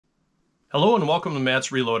Hello and welcome to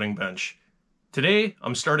Matt's Reloading Bench. Today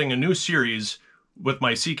I'm starting a new series with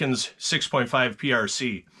my Seekins 6.5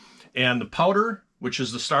 PRC, and the powder, which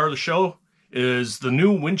is the star of the show, is the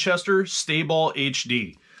new Winchester StaBALL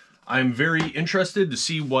HD. I'm very interested to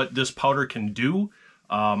see what this powder can do.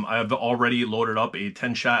 I've already loaded up a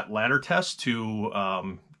 10-shot ladder test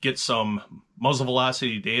to get some muzzle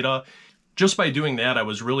velocity data. Just by doing that, I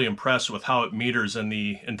was really impressed with how it meters in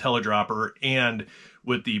the IntelliDropper and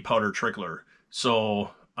with the powder trickler. So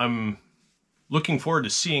I'm looking forward to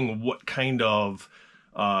seeing what kind of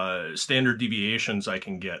standard deviations I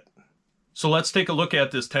can get. So let's take a look at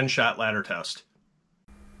this 10-shot ladder test.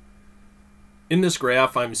 In this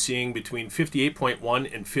graph, I'm seeing between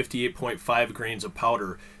 58.1 and 58.5 grains of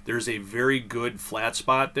powder. There's a very good flat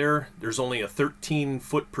spot there. There's only a 13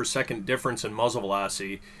 foot per second difference in muzzle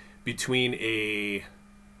velocity between a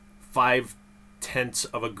 0.5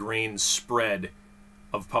 of a grain spread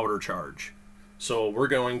of powder charge. So we're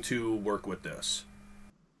going to work with this.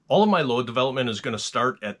 All of my load development is going to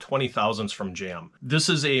start at 20 thousandths from jam. This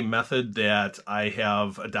is a method that I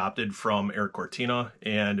have adopted from Eric Cortina,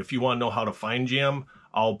 and if you want to know how to find jam,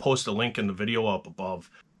 I'll post a link in the video up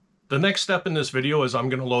above. The next step in this video is I'm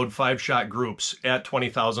going to load 5-shot groups at 20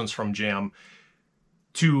 thousandths from jam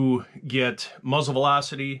to get muzzle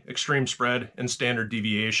velocity, extreme spread, and standard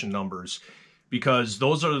deviation numbers, because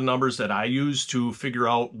those are the numbers that I use to figure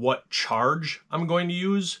out what charge I'm going to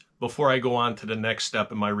use before I go on to the next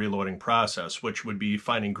step in my reloading process, which would be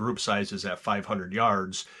finding group sizes at 500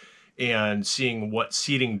 yards and seeing what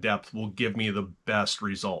seating depth will give me the best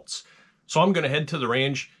results. So I'm going to head to the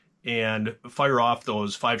range and fire off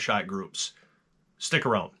those 5-shot groups. Stick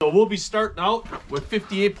around. So we'll be starting out with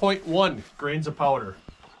 58.1 grains of powder.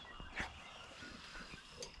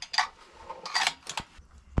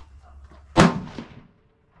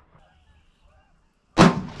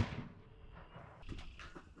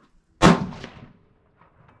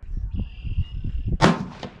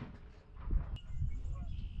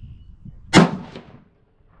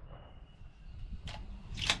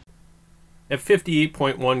 At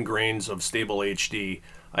 58.1 grains of StaBALL HD,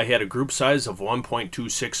 I had a group size of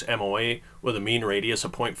 1.26 MOA with a mean radius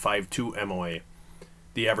of 0.52 MOA.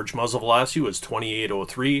 The average muzzle velocity was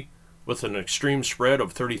 2803 with an extreme spread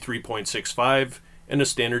of 33.65 and a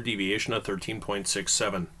standard deviation of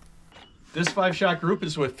 13.67. This 5-shot group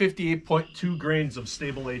is with 58.2 grains of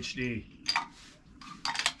StaBALL HD.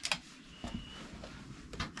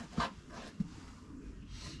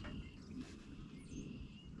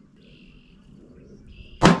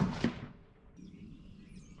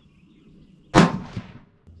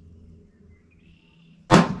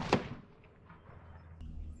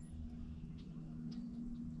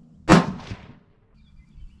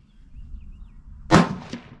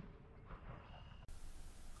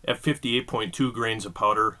 At 58.2 grains of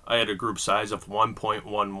powder, I had a group size of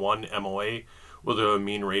 1.11 MOA with a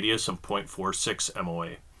mean radius of 0.46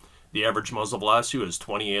 MOA. The average muzzle velocity was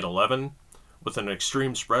 2811 with an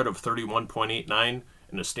extreme spread of 31.89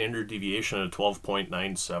 and a standard deviation of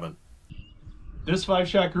 12.97. This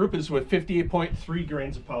 5-shot group is with 58.3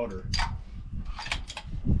 grains of powder.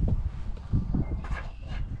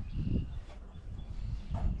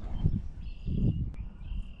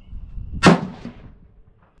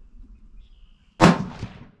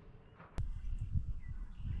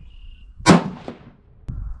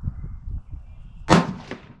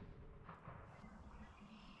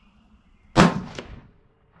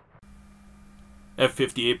 At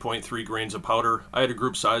 58.3 grains of powder, I had a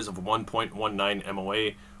group size of 1.19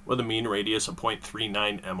 MOA with a mean radius of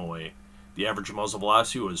 0.39 MOA. The average muzzle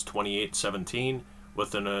velocity was 2817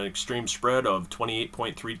 with an extreme spread of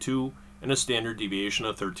 28.32 and a standard deviation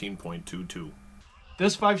of 13.22.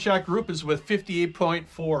 This 5-shot group is with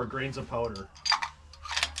 58.4 grains of powder.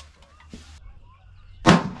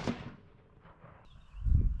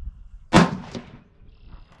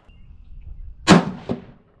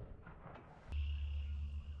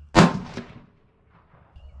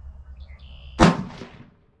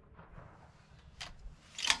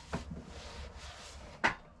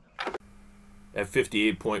 At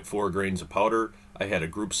 58.4 grains of powder, I had a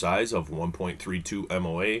group size of 1.32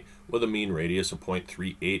 MOA with a mean radius of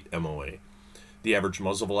 0.38 MOA. The average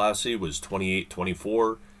muzzle velocity was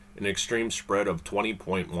 2824, an extreme spread of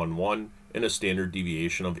 20.11, and a standard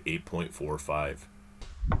deviation of 8.45.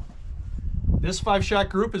 This 5-shot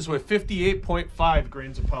group is with 58.5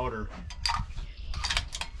 grains of powder.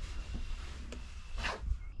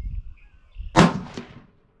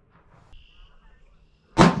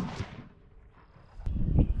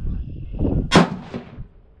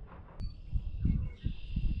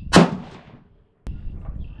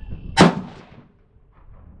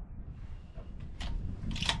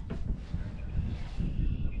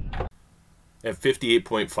 At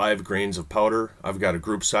 58.5 grains of powder, I've got a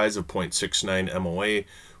group size of 0.69 MOA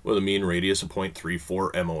with a mean radius of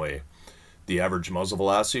 0.34 MOA. The average muzzle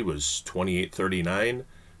velocity was 2839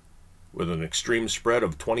 with an extreme spread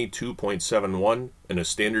of 22.71 and a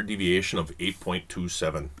standard deviation of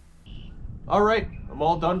 8.27. All right, I'm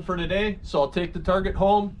all done for today, so I'll take the target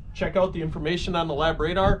home, check out the information on the lab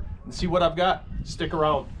radar, and see what I've got. Stick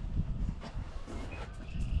around.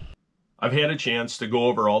 I've had a chance to go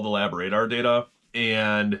over all the lab radar data,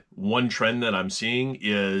 and one trend that I'm seeing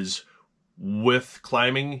is with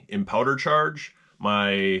climbing in powder charge,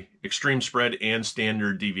 my extreme spread and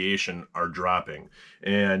standard deviation are dropping,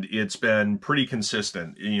 and it's been pretty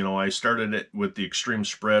consistent. You know, I started it with the extreme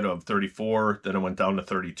spread of 34, then I went down to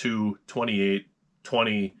 32, 28,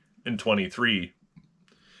 20, and 23,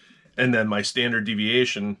 and then my standard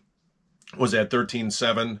deviation was at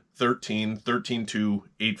 13.7, 13, 13.2,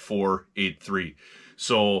 8.4, 8.3.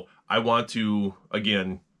 So I want to,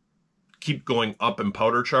 again, keep going up in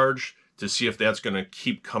powder charge to see if that's going to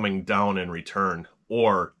keep coming down in return,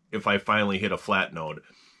 or if I finally hit a flat node.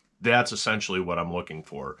 That's essentially what I'm looking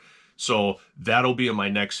for. So that'll be in my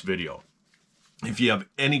next video. If you have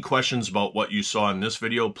any questions about what you saw in this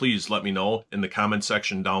video, please let me know in the comment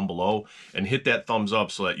section down below, and hit that thumbs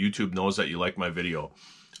up so that YouTube knows that you like my video.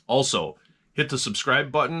 Also, hit the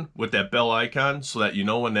subscribe button with that bell icon so that you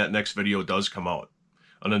know when that next video does come out.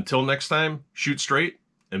 And until next time, shoot straight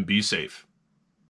and be safe.